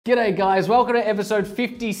G'day guys, welcome to episode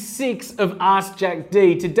 56 of Ask Jack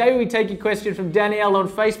D. Today we take a question from Danielle on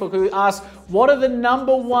Facebook who asks, what are the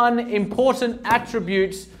number one important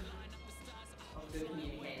attributes?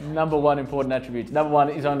 Number one important attributes. Number one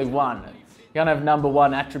is only one. You can't have number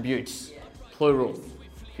one attributes, plural,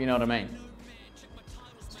 if you know what I mean.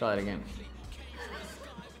 Let's try that again.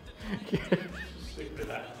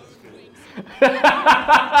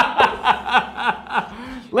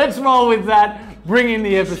 Let's roll with that. Bring in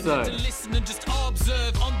the episode. Listen and just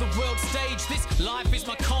observe on the world stage. This life is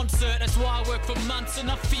my concert. That's why I work for months and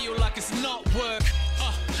I feel like it's not work.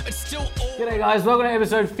 It's still all. G'day guys, welcome to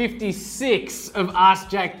episode 56 of Ask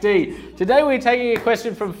Jack D. Today we're taking a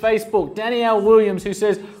question from Facebook, Danielle Williams, who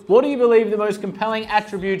says, what do you believe the most compelling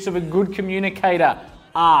attributes of a good communicator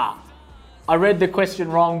are? I read the question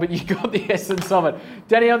wrong, but you got the essence of it.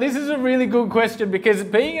 Danielle, this is a really good question because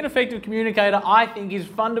being an effective communicator, I think, is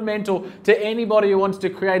fundamental to anybody who wants to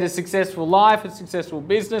create a successful life, a successful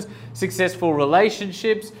business, successful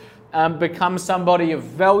relationships, become somebody of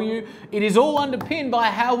value. It is all underpinned by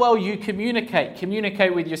how well you communicate.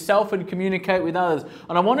 Communicate with yourself and communicate with others.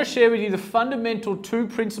 And I want to share with you the fundamental two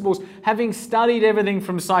principles, having studied everything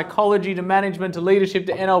from psychology to management to leadership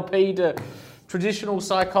to NLP to traditional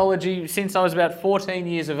psychology since I was about 14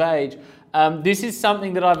 years of age. This is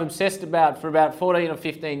something that I've obsessed about for about 14 or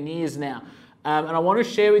 15 years now. And I want to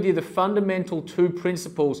share with you the fundamental two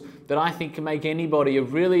principles that I think can make anybody a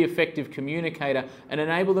really effective communicator and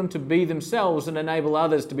enable them to be themselves and enable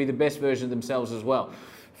others to be the best version of themselves as well.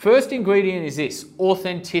 First ingredient is this,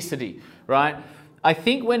 authenticity, right? I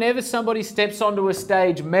think whenever somebody steps onto a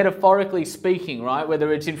stage, metaphorically speaking, right,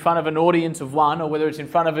 whether it's in front of an audience of one, or whether it's in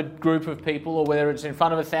front of a group of people, or whether it's in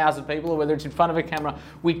front of 1,000 people, or whether it's in front of a camera,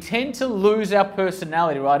 we tend to lose our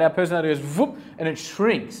personality, right? Our personality goes whoop, and it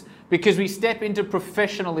shrinks because we step into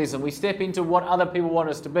professionalism. We step into what other people want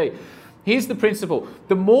us to be. Here's the principle.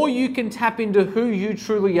 The more you can tap into who you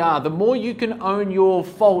truly are, the more you can own your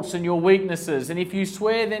faults and your weaknesses. And if you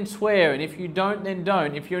swear, then swear. And if you don't, then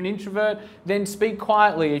don't. If you're an introvert, then speak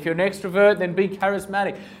quietly. If you're an extrovert, then be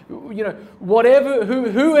charismatic. You know,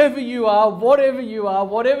 whoever you are,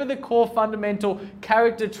 whatever the core fundamental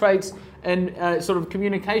character traits and sort of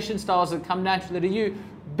communication styles that come naturally to you,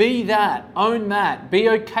 be that, own that, be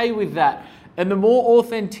okay with that. And the more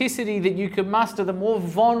authenticity that you can muster, the more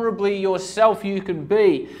vulnerably yourself you can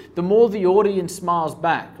be, the more the audience smiles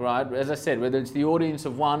back, right? As I said, whether it's the audience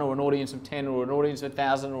of one or an audience of 10 or an audience of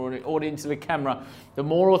 1,000 or an audience of a camera, the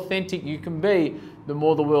more authentic you can be, the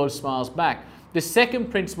more the world smiles back. The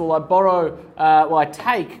second principle I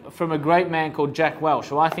take from a great man called Jack Welch,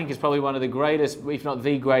 who I think is probably one of the greatest, if not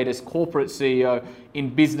the greatest, corporate CEO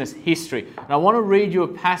in business history. And I want to read you a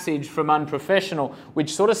passage from Unprofessional,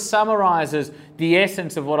 which sort of summarizes the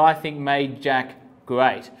essence of what I think made Jack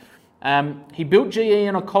great. He built GE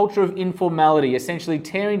in a culture of informality, essentially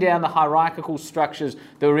tearing down the hierarchical structures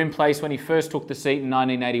that were in place when he first took the seat in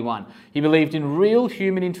 1981. He believed in real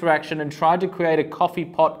human interaction and tried to create a coffee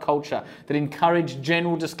pot culture that encouraged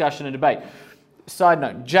general discussion and debate. Side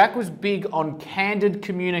note, Jack was big on candid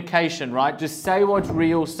communication, right? Just say what's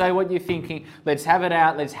real, say what you're thinking, let's have it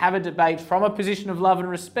out, let's have a debate from a position of love and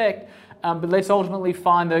respect, but let's ultimately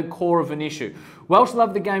find the core of an issue. Welch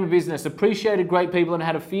loved the game of business, appreciated great people and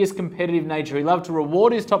had a fierce competitive nature. He loved to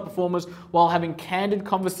reward his top performers while having candid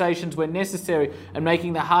conversations when necessary and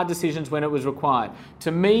making the hard decisions when it was required.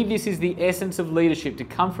 To me, this is the essence of leadership, to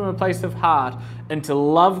come from a place of heart and to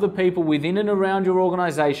love the people within and around your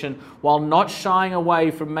organization while not shying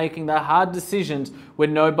away from making the hard decisions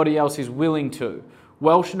when nobody else is willing to.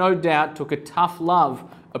 Welch, no doubt, took a tough love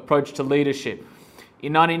approach to leadership.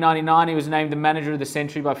 In 1999, he was named the Manager of the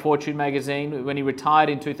Century by Fortune magazine. When he retired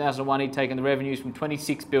in 2001, he'd taken the revenues from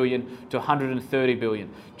 $26 billion to $130 billion.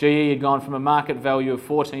 GE had gone from a market value of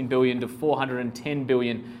 $14 billion to $410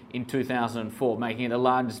 billion in 2004, making it the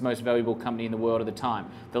largest, most valuable company in the world at the time,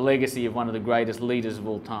 the legacy of one of the greatest leaders of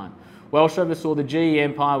all time. Welch oversaw the GE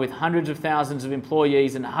empire with hundreds of thousands of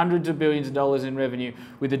employees and hundreds of billions of dollars in revenue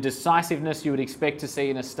with the decisiveness you would expect to see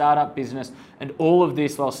in a startup business, and all of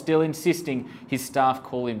this while still insisting his staff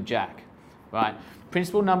call him Jack, right?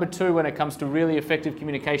 Principle number two when it comes to really effective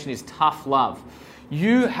communication is tough love.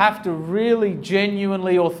 You have to really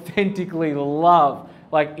genuinely, authentically love,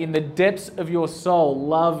 like in the depths of your soul,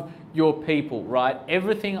 love your people, right?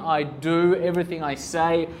 Everything I do, everything I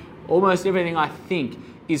say, almost everything I think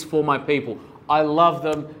is for my people. I love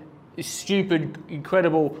them, stupid,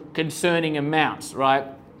 incredible, concerning amounts, right?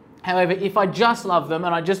 However, if I just love them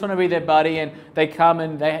and I just want to be their buddy and they come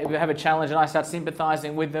and they have a challenge and I start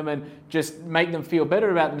sympathizing with them and just make them feel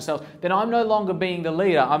better about themselves, then I'm no longer being the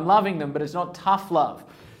leader. I'm loving them, but it's not tough love.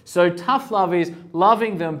 So tough love is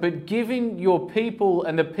loving them, but giving your people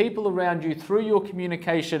and the people around you through your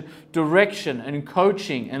communication direction and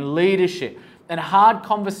coaching and leadership and hard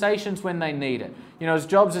conversations when they need it. You know, as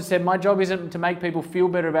Jobs has said, my job isn't to make people feel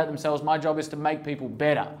better about themselves. My job is to make people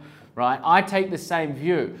better, right? I take the same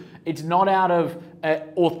view. It's not out of an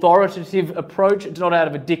authoritative approach. It's not out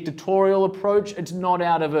of a dictatorial approach. It's not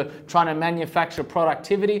out of a trying to manufacture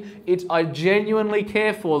productivity. It's I genuinely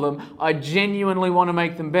care for them. I genuinely want to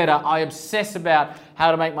make them better. I obsess about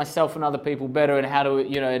how to make myself and other people better and how to,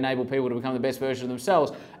 you know, enable people to become the best version of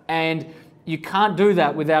themselves. And you can't do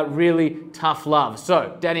that without really tough love.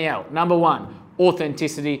 So, Danielle, number one,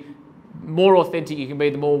 authenticity. More authentic you can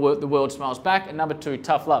be, the more the world smiles back. And number two,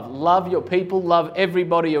 tough love. Love your people, love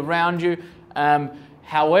everybody around you.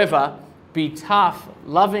 However, be tough,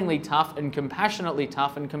 lovingly tough and compassionately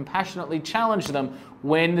challenge them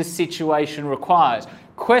when the situation requires.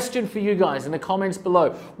 Question for you guys in the comments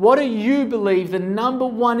below. What do you believe the number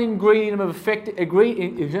one ingredient of effective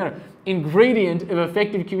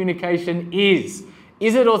communication is?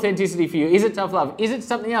 Is it authenticity for you? Is it tough love? Is it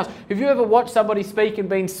something else? Have you ever watched somebody speak and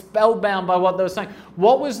been spellbound by what they were saying?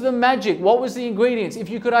 What was the magic? What was the ingredients? If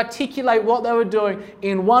you could articulate what they were doing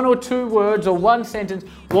in 1 or 2 words or 1 sentence,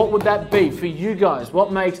 what would that be for you guys?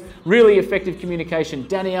 What makes really effective communication?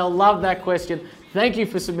 Danielle, love that question. Thank you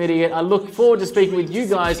for submitting it. I look forward to speaking with you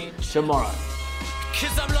guys tomorrow.